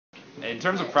in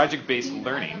terms of project-based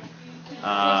learning,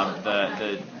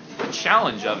 the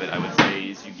challenge of it, I would say,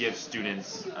 is you give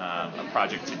students a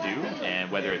project to do,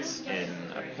 and whether it's in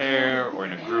a pair or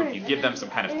in a group, you give them some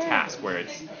kind of task where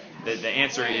it's the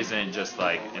answer isn't just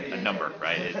like a number,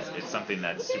 right? It's something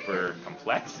that's super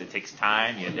complex. It takes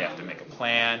time. They have to make a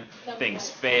plan.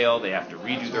 Things fail. They have to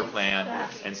redo their plan.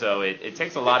 And so it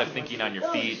takes a lot of thinking on your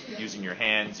feet, using your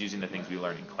hands, using the things we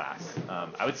learn in class.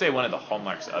 I would say one of the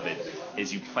hallmarks of it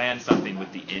is you plan something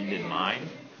with the end in mind.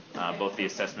 Both the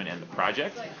assessment and the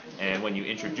project, and when you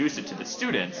introduce it to the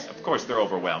students, of course they're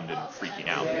overwhelmed and freaking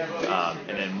out.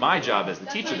 And then my job as the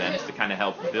teacher then is to kind of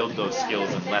help build those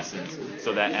skills and lessons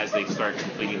so that as they start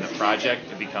completing the project,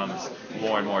 it becomes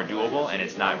more and more doable, and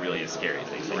it's not really a scary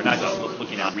thing. So we're not just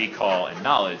looking at recall and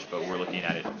knowledge, but we're looking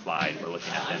at it applied. We're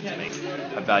looking at them to make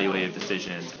evaluative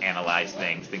decisions, analyze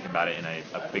things, think about it in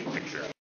a big picture.